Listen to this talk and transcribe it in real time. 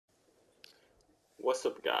What's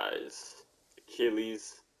up, guys?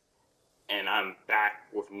 Achilles, and I'm back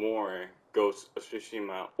with more Ghost of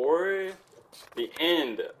Tsushima, or the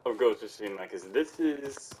end of Ghost of Tsushima, because this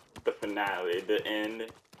is the finale, the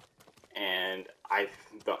end, and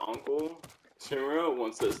the uncle, Shimura,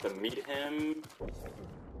 wants us to meet him.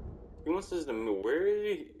 He wants us to meet,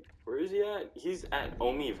 where is he at? He's at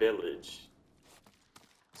Omi Village.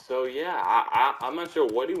 So yeah, I'm not sure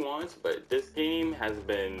what he wants, but this game has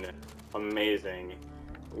been amazing.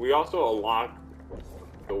 We also unlock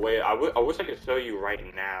the way, I wish I could show you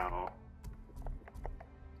right now.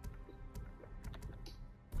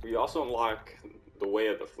 We also unlock the way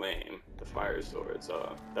of the flame, the fire sword,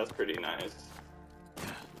 so that's pretty nice.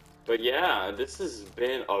 But yeah, this has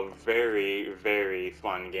been a very, very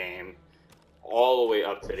fun game, all the way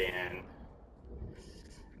up to the end.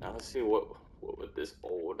 Now let's see what would this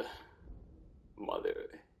old mother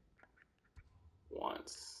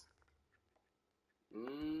wants.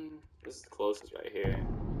 This is the closest right here.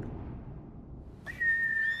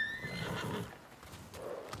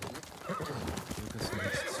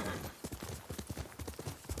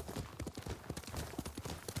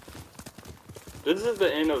 This is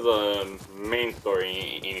the end of the main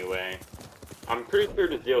story anyway. I'm pretty sure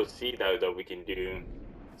the DLC that we can do,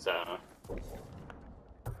 so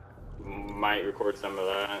might record some of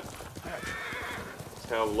that.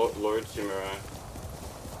 Tell Lord Shimura.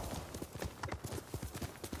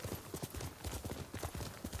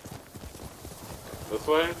 This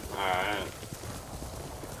way? Alright.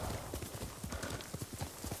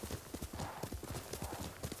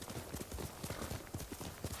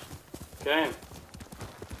 Okay.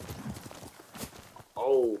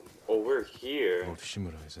 Oh, we're here. Lord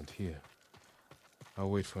Shimura isn't here. I'll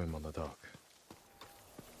wait for him on the dock.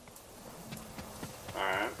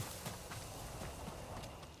 Alright.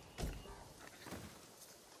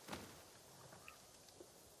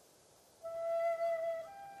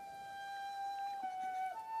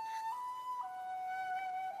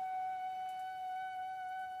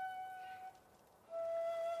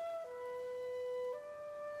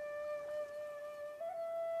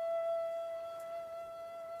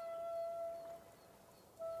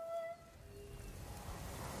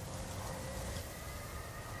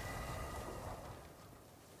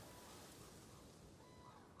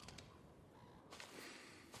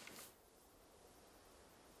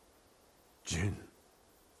 Jin.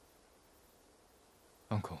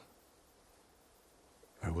 Uncle.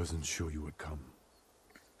 I wasn't sure you would come.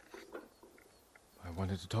 I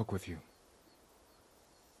wanted to talk with you.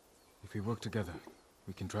 If we work together,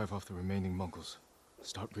 we can drive off the remaining Mongols.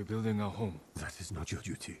 Start rebuilding our home. That is not your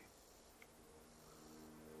duty.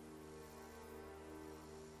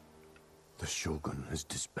 The Shogun has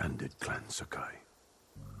disbanded Clan Sakai.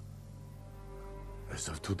 As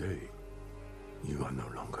of today, you are no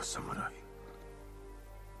longer samurai.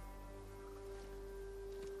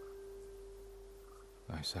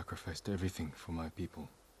 I sacrificed everything for my people.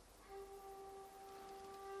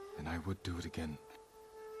 And I would do it again.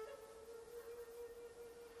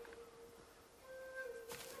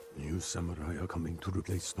 New samurai are coming to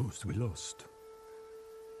replace those we lost.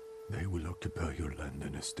 They will occupy your land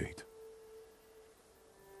and estate.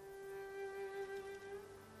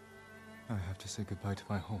 I have to say goodbye to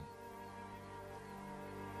my home.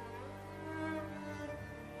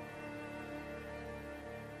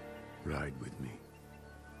 Ride with me.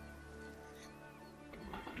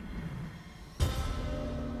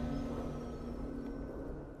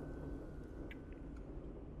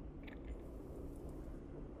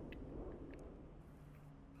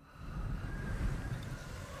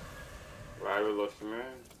 Ride with Lord Shimura.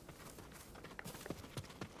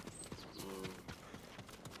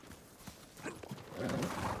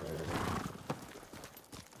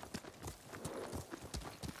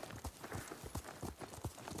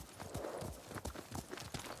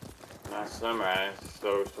 Nice samurai.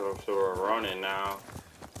 So we're running now.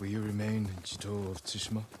 Will you remain in Jito of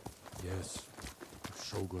Tsushima? Yes. The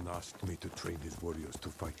Shogun asked me to train his warriors to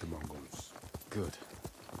fight the Mongols. Good.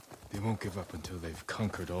 They won't give up until they've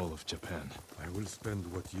conquered all of Japan. I will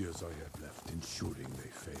spend what years I have left ensuring they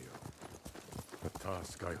fail. A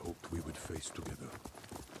task I hoped we would face together,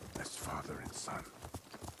 as father and son.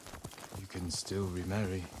 You can still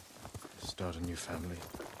remarry, start a new family.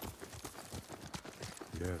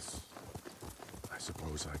 Yes, I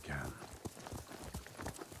suppose I can.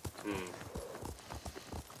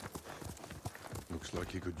 Looks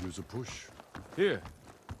like he could use a push. Here,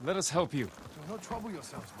 let us help you. Do not trouble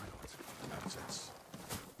yourselves, my lord. Nonsense.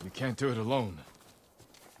 You can't do it alone.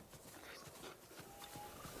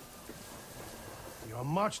 You are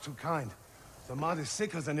much too kind. The mud is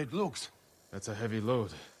thicker than it looks. That's a heavy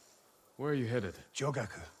load. Where are you headed?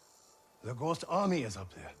 Jogaku. The Ghost Army is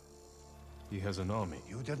up there. He has an army.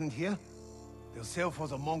 You didn't hear? They'll sail for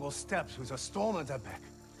the Mongol steppes with a storm at their back.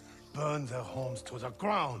 Burn their homes to the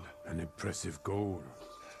ground. An impressive goal.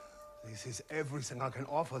 This is everything I can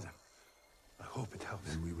offer them. I hope it helps.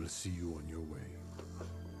 Then we will see you on your way.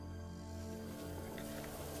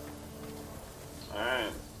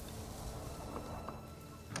 Alright.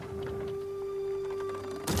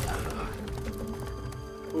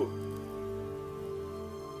 Ooh.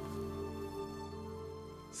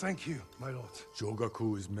 Thank you, my lord.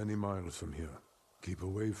 Jogaku is many miles from here. Keep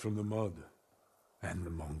away from the mud and the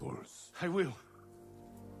Mongols. I will.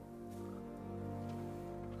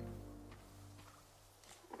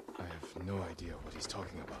 I have no idea what he's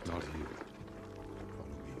talking about. Not here.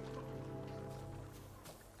 Follow me.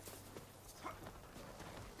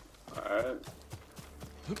 Alright.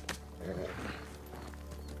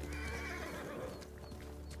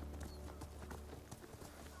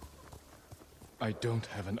 I don't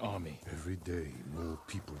have an army. Every day, more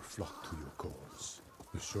people flock to your cause.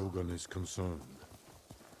 The Shogun is concerned.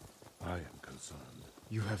 I am concerned.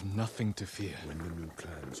 You have nothing to fear. When the new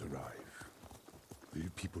clans arrive, will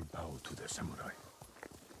people bow to their samurai?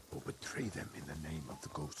 Or betray them in the name of the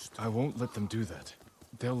ghost? I won't let them do that.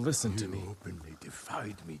 They'll listen to me. You openly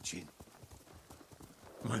defied me, Jin.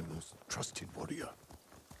 My most trusted warrior.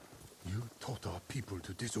 You taught our people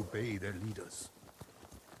to disobey their leaders.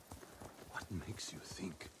 What makes you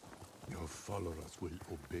think your followers will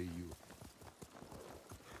obey you?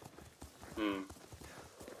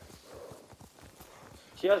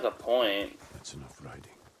 He has a point. That's enough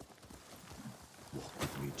riding. Walk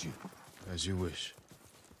with me, Jin. As you wish.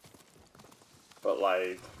 But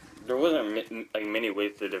like, there wasn't like many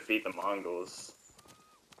ways to defeat the Mongols.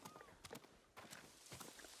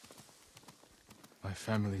 My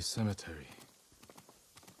family's cemetery.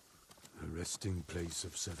 The resting place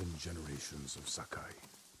of 7 generations of Sakai,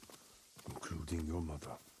 including your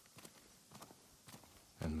mother.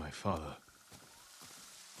 And my father.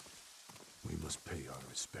 We must pay our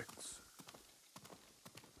respects.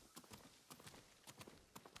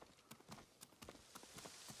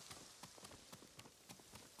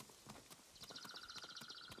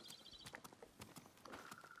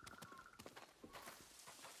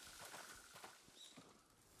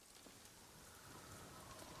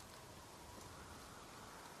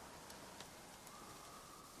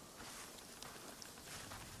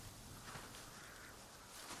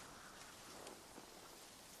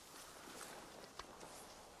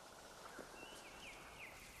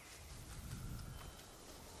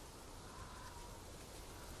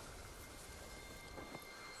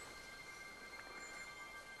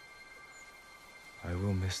 I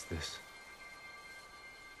will miss this.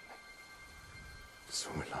 So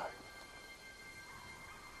will I.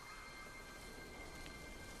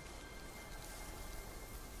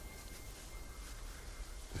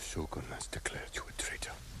 The Shogun has declared you a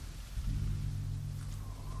traitor.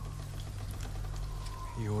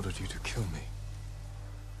 He ordered you to kill me.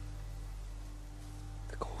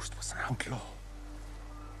 The ghost was an outlaw.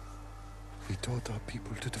 He taught our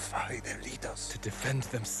people to defy their leaders. To defend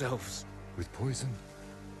themselves. With poison,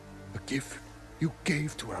 a gift you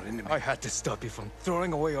gave to our enemy. I had to stop you from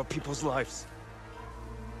throwing away our people's lives.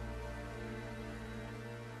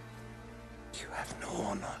 You have no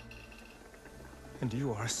honor. And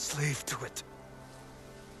you are a slave to it.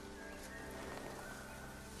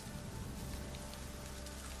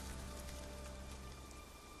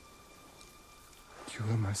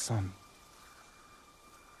 You are my son.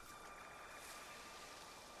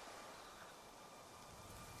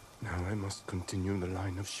 Now I must continue the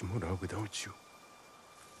line of Shimura without you.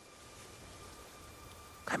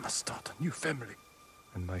 I must start a new family.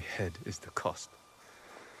 And my head is the cost.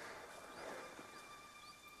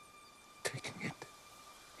 Taking it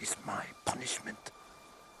is my punishment.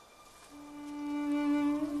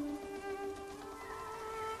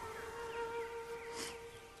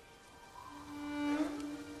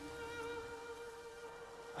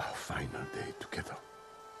 Our final day together.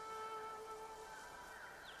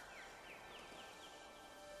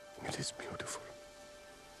 It is beautiful.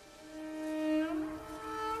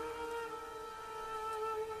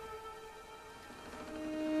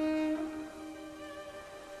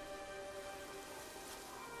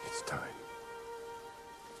 It's time.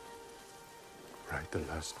 Write the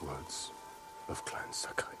last words of Clan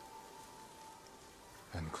Sakai.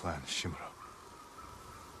 And Clan Shimura.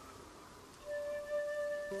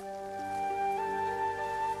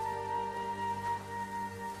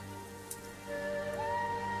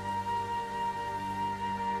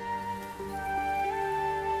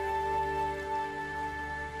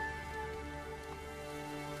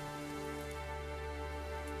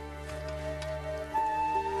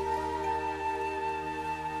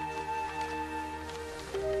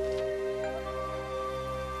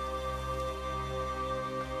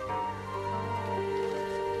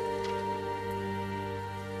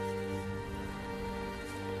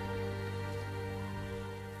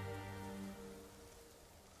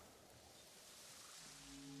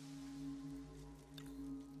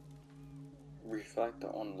 reflect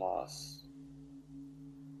on loss.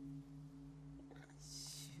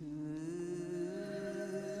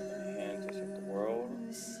 Hand to save the world.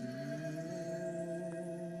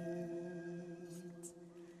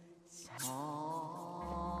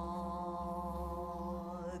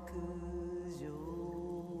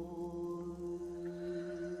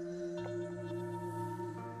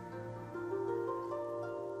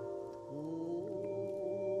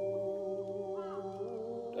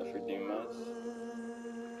 Death redeem us.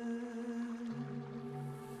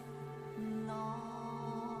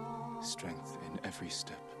 Strength in every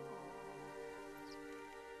step.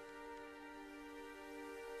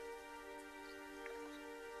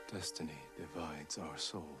 Destiny divides our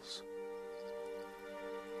souls.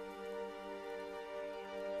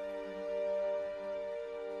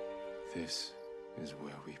 This is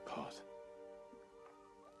where we part.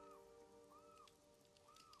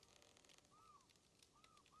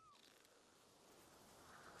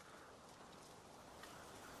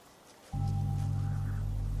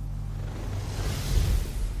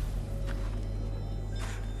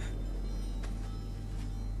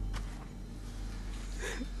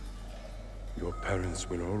 Your parents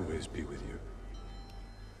will always be with you.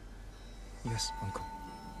 Yes, Uncle.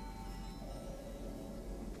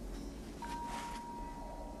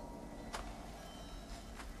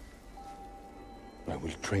 I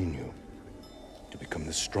will train you to become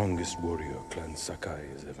the strongest warrior Clan Sakai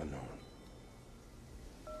has ever known.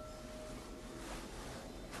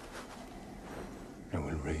 I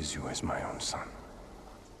will raise you as my own son.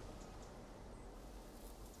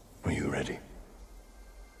 Are you ready?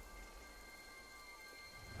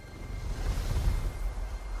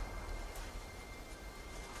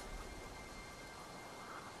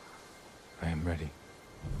 I am ready.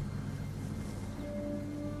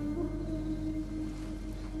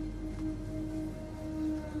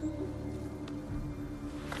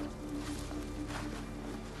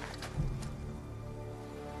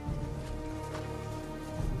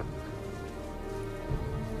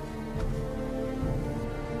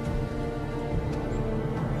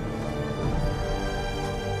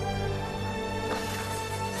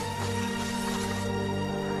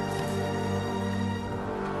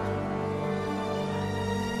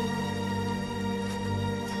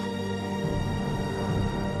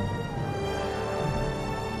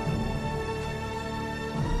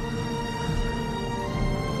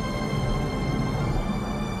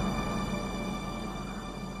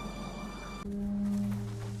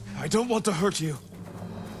 I don't want to hurt you.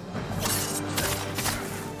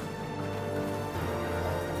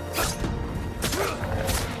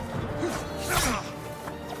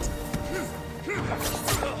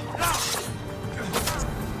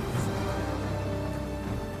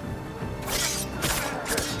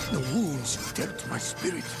 The wounds you dealt my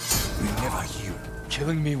spirit will never heal.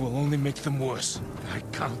 Killing me will only make them worse. I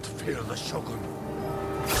can't fear the Shogun.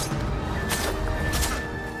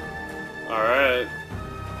 Alright.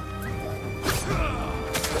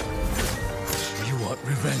 You want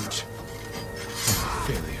revenge?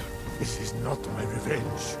 Failure. This is not my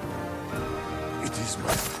revenge. It is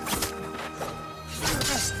my...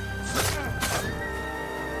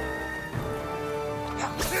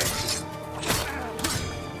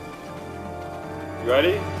 You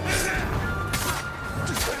ready?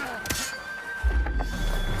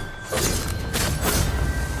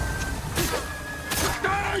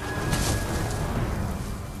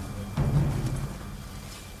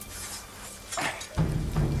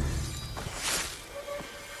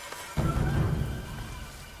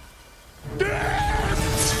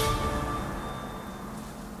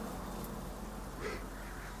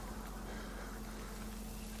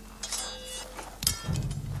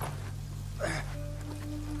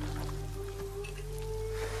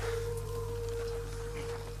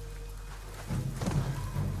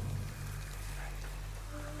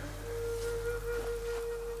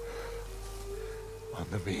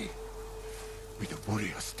 Honor me with a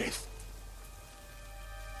warrior's death.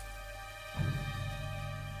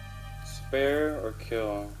 Spare or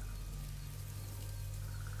kill?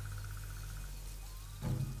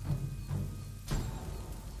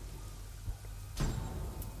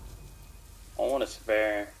 I want to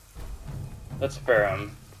spare. Let's spare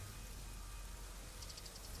him.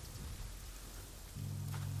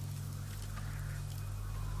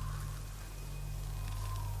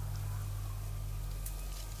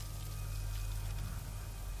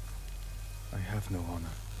 I have no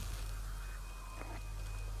honor.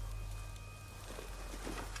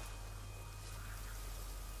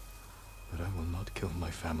 But I will not kill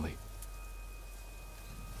my family.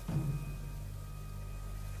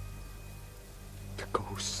 The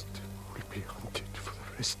ghost will be hunting.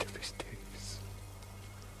 rest of his days.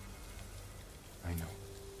 I know.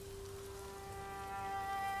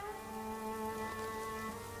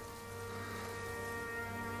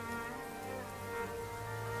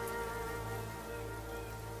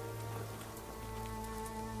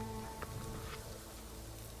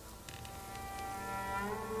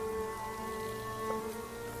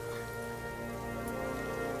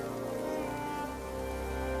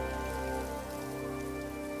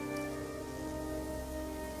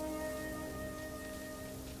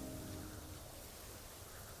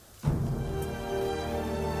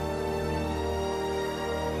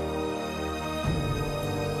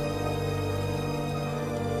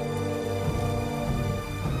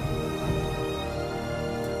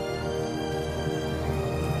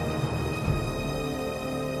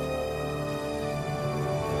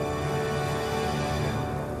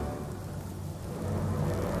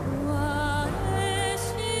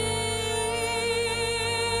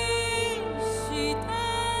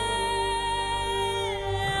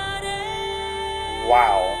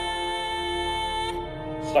 Wow.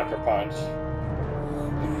 Sucker punch.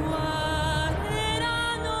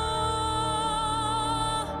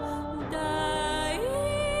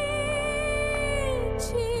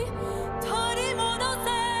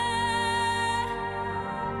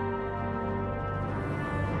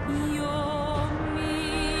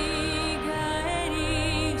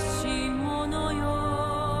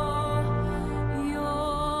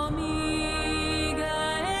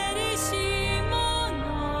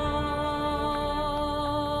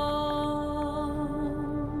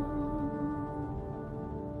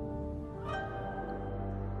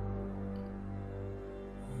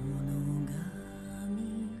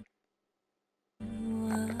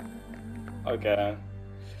 Okay.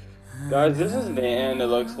 Guys, this is the end, it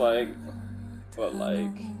looks like. But,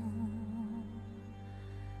 like,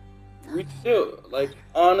 we still, like,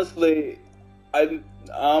 honestly,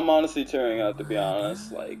 I'm honestly tearing up, to be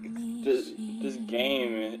honest. Like, this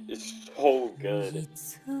game is so good.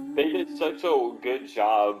 They did such a good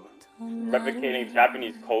job replicating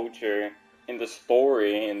Japanese culture in the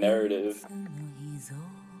story and narrative.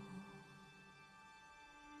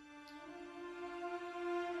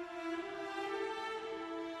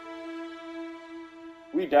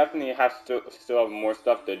 We definitely have to still have more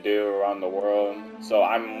stuff to do around the world, so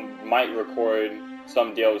I might record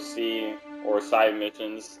some DLC or side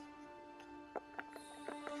missions.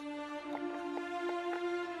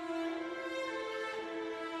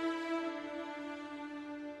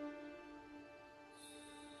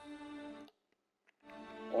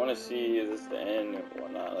 I want to see is this the end or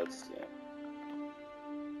not. Let's see.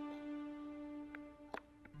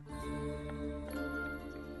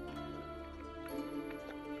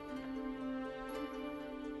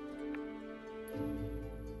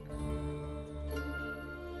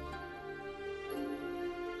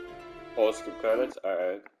 Post credits. All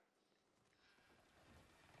right.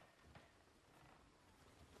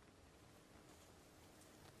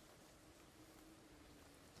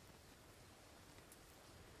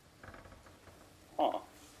 Huh.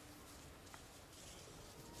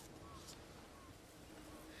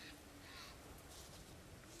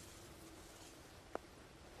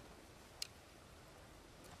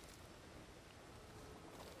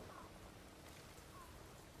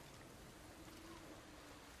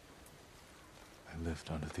 I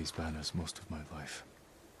lived under these banners most of my life.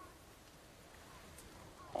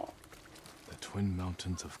 Huh. The twin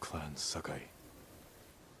mountains of Clan Sakai.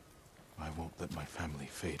 I won't let my family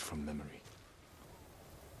fade from memory.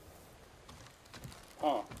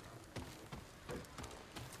 Huh.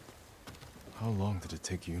 How long did it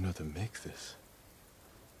take Yuna to make this?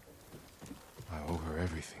 I owe her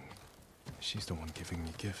everything. She's the one giving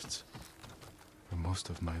me gifts. For most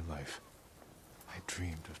of my life, I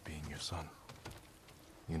dreamed of being your son.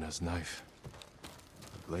 Yuna's knife.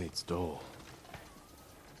 The blade's dull.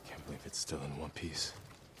 Can't believe it's still in one piece.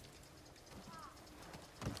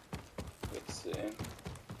 Let's see.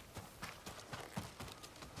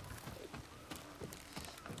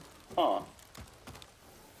 Huh.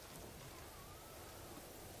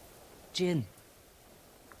 Jin,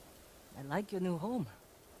 I like your new home.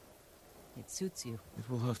 It suits you. It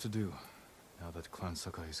will have to do, now that Clan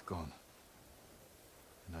Sakai is gone.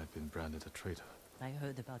 And I've been branded a traitor. I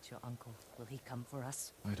heard about your uncle. Will he come for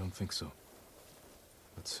us? I don't think so.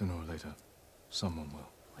 But sooner or later, someone will.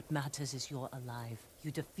 What matters is you're alive.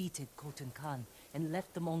 You defeated Khotun Khan and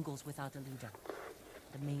left the Mongols without a leader.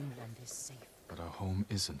 The mainland is safe. But our home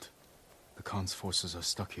isn't. The Khan's forces are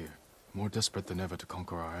stuck here, more desperate than ever to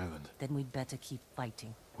conquer our island. Then we'd better keep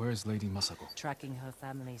fighting. Where is Lady Masako? Tracking her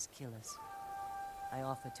family's killers. I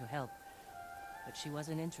offered to help, but she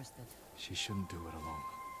wasn't interested. She shouldn't do it alone.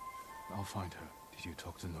 I'll find her. Did you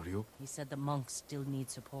talk to Norio? He said the monks still need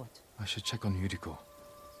support. I should check on Yuriko.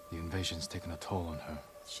 The invasion's taken a toll on her.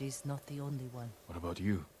 She's not the only one. What about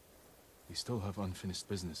you? We still have unfinished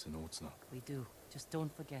business in Otsuna. We do. Just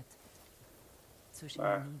don't forget.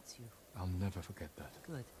 Tsushima needs you. I'll never forget that.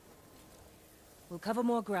 Good. We'll cover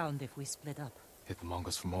more ground if we split up. Hit the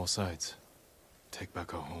Mongols from all sides. Take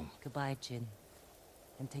back our home. Goodbye, Jin.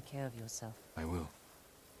 And take care of yourself. I will.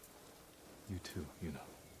 You too, Yuna.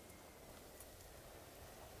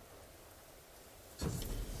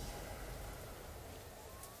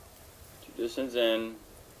 Traditions in.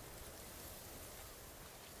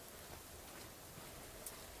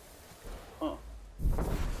 Huh.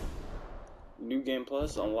 New Game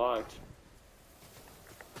Plus unlocked.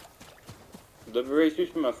 Liberate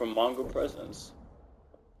Tsushima from Mongol presence.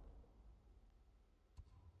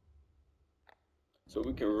 So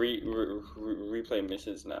we can replay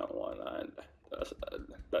missions now and whatnot.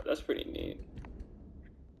 That's pretty neat.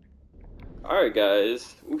 Alright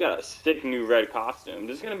guys, we got a sick new red costume.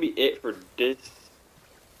 This is gonna be it for this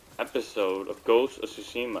episode of Ghost of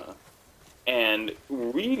Tsushima. And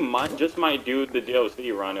we might do the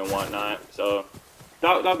DLC run and whatnot, so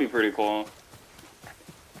that'll be pretty cool.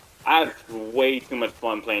 I have way too much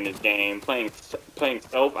fun playing this game, playing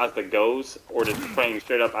stealth as the ghost, or just playing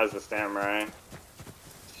straight up as the samurai.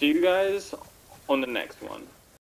 See you guys on the next one.